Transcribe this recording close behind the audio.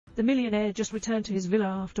The millionaire just returned to his villa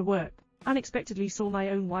after work. Unexpectedly saw my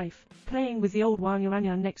own wife playing with the old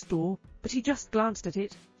Wanyan next door, but he just glanced at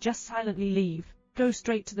it, just silently leave, go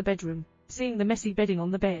straight to the bedroom. Seeing the messy bedding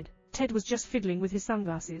on the bed, Ted was just fiddling with his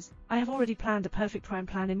sunglasses. I have already planned a perfect crime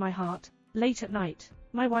plan in my heart. Late at night,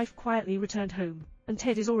 my wife quietly returned home, and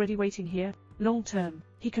Ted is already waiting here. Long term,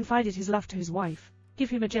 he confided his love to his wife. Give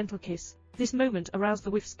him a gentle kiss. This moment aroused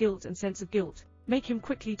the wife's guilt and sense of guilt. Make him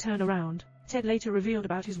quickly turn around. Ted later revealed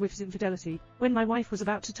about his wife's infidelity. When my wife was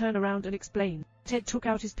about to turn around and explain, Ted took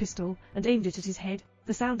out his pistol and aimed it at his head.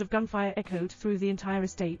 The sound of gunfire echoed through the entire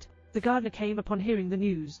estate. The gardener came upon hearing the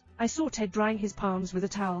news. I saw Ted drying his palms with a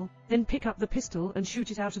towel, then pick up the pistol and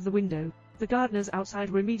shoot it out of the window. The gardeners outside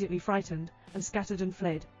were immediately frightened, and scattered and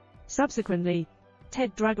fled. Subsequently,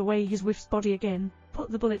 Ted dragged away his wife's body again, put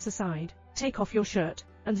the bullets aside, take off your shirt,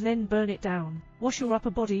 and then burn it down. Wash your upper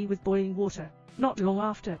body with boiling water. Not long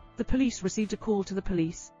after, the police received a call to the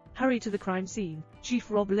police. Hurry to the crime scene. Chief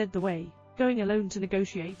Rob led the way. Going alone to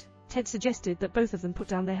negotiate, Ted suggested that both of them put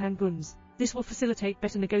down their handguns. This will facilitate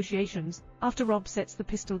better negotiations. After Rob sets the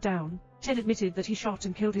pistol down, Ted admitted that he shot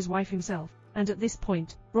and killed his wife himself, and at this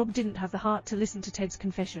point, Rob didn't have the heart to listen to Ted's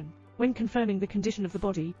confession. When confirming the condition of the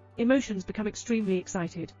body, emotions become extremely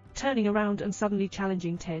excited, turning around and suddenly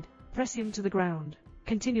challenging Ted. Press him to the ground,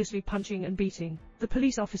 continuously punching and beating. The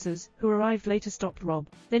police officers, who arrived later, stopped Rob.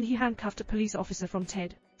 Then he handcuffed a police officer from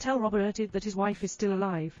Ted. Tell Rob alerted that his wife is still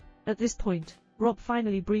alive. At this point, Rob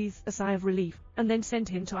finally breathed a sigh of relief, and then sent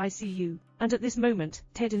him to ICU. And at this moment,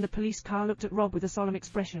 Ted in the police car looked at Rob with a solemn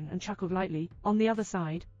expression and chuckled lightly. On the other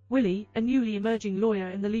side, Willie, a newly emerging lawyer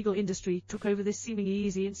in the legal industry, took over this seemingly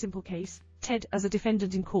easy and simple case. Ted as a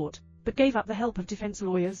defendant in court, but gave up the help of defense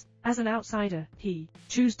lawyers. As an outsider, he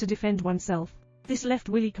chose to defend oneself. This left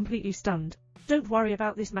Willie completely stunned. Don't worry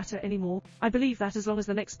about this matter anymore. I believe that as long as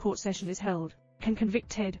the next court session is held, can convict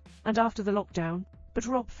Ted, and after the lockdown. But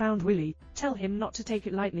Rob found Willie, tell him not to take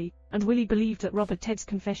it lightly, and Willie believed that Rob had Ted's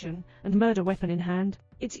confession and murder weapon in hand.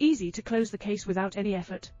 It's easy to close the case without any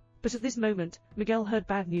effort. But at this moment, Miguel heard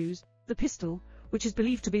bad news. The pistol, which is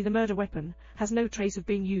believed to be the murder weapon, has no trace of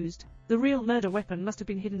being used. The real murder weapon must have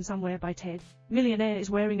been hidden somewhere by Ted. Millionaire is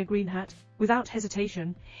wearing a green hat. Without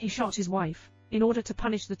hesitation, he shot his wife. In order to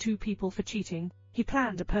punish the two people for cheating, he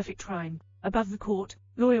planned a perfect crime. Above the court,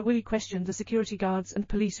 lawyer Willie questioned the security guards and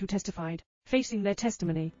police who testified. Facing their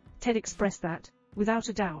testimony, Ted expressed that, without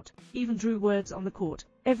a doubt, even drew words on the court.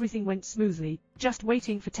 Everything went smoothly, just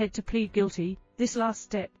waiting for Ted to plead guilty, this last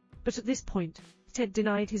step. But at this point, Ted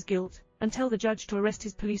denied his guilt, and told the judge to arrest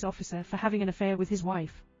his police officer for having an affair with his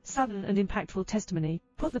wife. Sudden and impactful testimony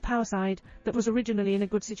put the power side, that was originally in a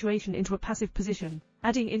good situation, into a passive position,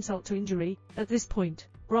 adding insult to injury. At this point,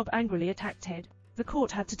 Rob angrily attacked Ted. The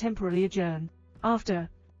court had to temporarily adjourn. After,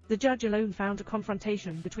 the judge alone found a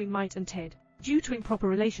confrontation between Might and Ted. Due to improper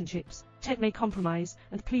relationships, Ted may compromise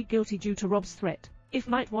and plead guilty due to Rob's threat. If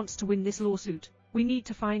Might wants to win this lawsuit, we need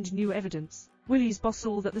to find new evidence. Willie's boss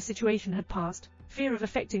saw that the situation had passed. Fear of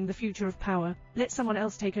affecting the future of power. Let someone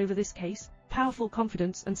else take over this case. Powerful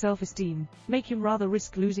confidence and self-esteem make him rather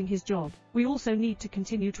risk losing his job. We also need to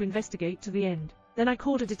continue to investigate to the end. Then I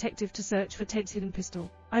called a detective to search for Ted's hidden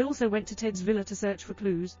pistol. I also went to Ted's villa to search for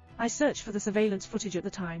clues. I searched for the surveillance footage at the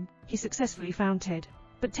time. He successfully found Ted.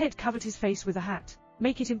 But Ted covered his face with a hat.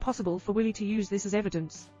 Make it impossible for Willie to use this as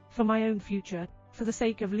evidence. For my own future, for the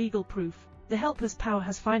sake of legal proof, the helpless power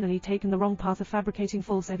has finally taken the wrong path of fabricating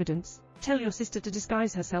false evidence. Tell your sister to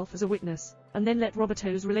disguise herself as a witness, and then let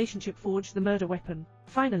Roberto's relationship forge the murder weapon.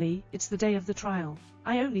 Finally, it's the day of the trial.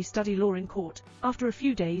 I only study law in court. After a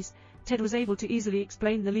few days, Ted was able to easily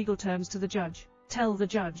explain the legal terms to the judge. Tell the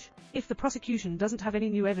judge, if the prosecution doesn't have any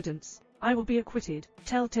new evidence, I will be acquitted.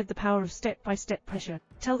 Tell Ted the power of step-by-step pressure.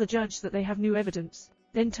 Tell the judge that they have new evidence.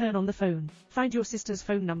 Then turn on the phone. Find your sister's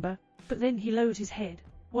phone number. But then he lowered his head,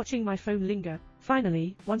 watching my phone linger.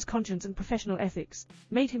 Finally, one's conscience and professional ethics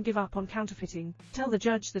made him give up on counterfeiting. Tell the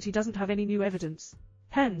judge that he doesn't have any new evidence.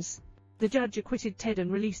 Hence, the judge acquitted Ted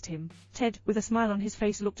and released him. Ted, with a smile on his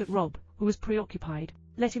face, looked at Rob, who was preoccupied.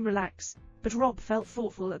 Let him relax. But Rob felt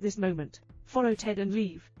thoughtful at this moment. Follow Ted and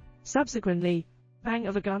leave. Subsequently, bang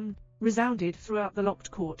of a gun resounded throughout the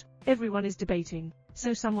locked court. Everyone is debating.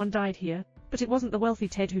 So someone died here. But it wasn't the wealthy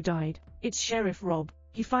Ted who died. It's Sheriff Rob.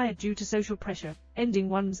 He fired due to social pressure, ending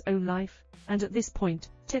one's own life. And at this point,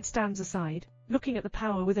 Ted stands aside, looking at the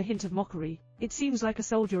power with a hint of mockery. It seems like a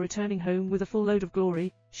soldier returning home with a full load of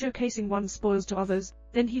glory, showcasing one's spoils to others.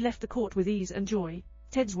 Then he left the court with ease and joy.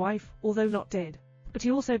 Ted's wife, although not dead, but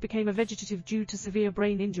he also became a vegetative due to severe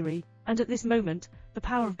brain injury. And at this moment, the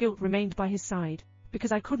power of guilt remained by his side,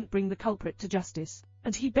 because I couldn't bring the culprit to justice,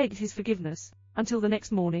 and he begged his forgiveness. until the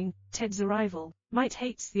next morning, Ted's arrival. Might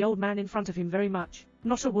hates the old man in front of him very much.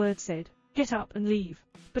 Not a word said. Get up and leave.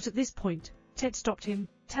 But at this point, Ted stopped him.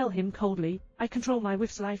 Tell him coldly, I control my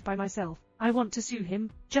wife's life by myself. I want to sue him.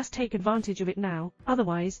 Just take advantage of it now.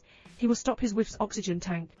 Otherwise, he will stop his wife's oxygen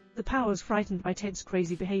tank. The powers, frightened by Ted's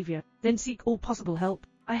crazy behavior, then seek all possible help.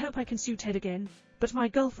 I hope I can sue Ted again. But my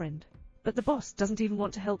girlfriend. But the boss doesn't even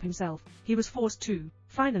want to help himself. He was forced to.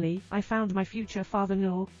 Finally, I found my future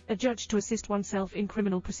father-in-law, a judge to assist oneself in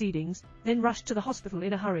criminal proceedings, then rushed to the hospital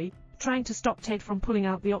in a hurry, trying to stop Ted from pulling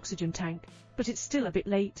out the oxygen tank. But it's still a bit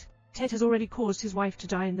late. Ted has already caused his wife to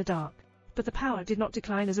die in the dark. But the power did not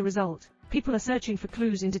decline as a result. People are searching for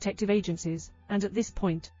clues in detective agencies, and at this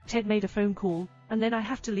point, Ted made a phone call, and then I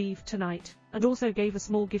have to leave tonight, and also gave a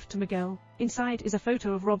small gift to Miguel. Inside is a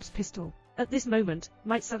photo of Rob's pistol. At this moment,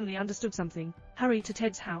 Mike suddenly understood something. Hurry to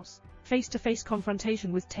Ted's house. Face-to-face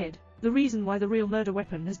confrontation with Ted. The reason why the real murder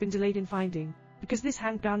weapon has been delayed in finding. Because this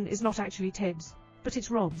handgun is not actually Ted's, but it's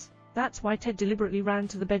Rob's. That's why Ted deliberately ran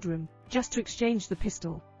to the bedroom, just to exchange the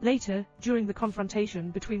pistol. Later, during the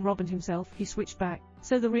confrontation between Rob and himself, he switched back.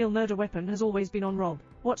 So the real murder weapon has always been on Rob.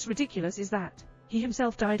 What's ridiculous is that he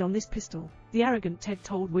himself died on this pistol. The arrogant Ted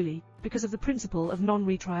told Willie, because of the principle of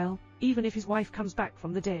non-retrial, even if his wife comes back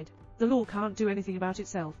from the dead, the law can't do anything about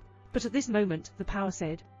itself. But at this moment, the power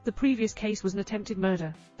said, the previous case was an attempted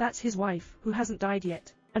murder. That's his wife, who hasn't died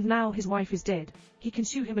yet. And now his wife is dead. He can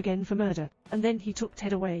sue him again for murder. And then he took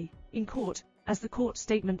Ted away. In court, as the court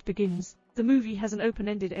statement begins, the movie has an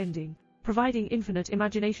open-ended ending, providing infinite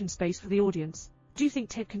imagination space for the audience. Do you think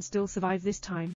Ted can still survive this time?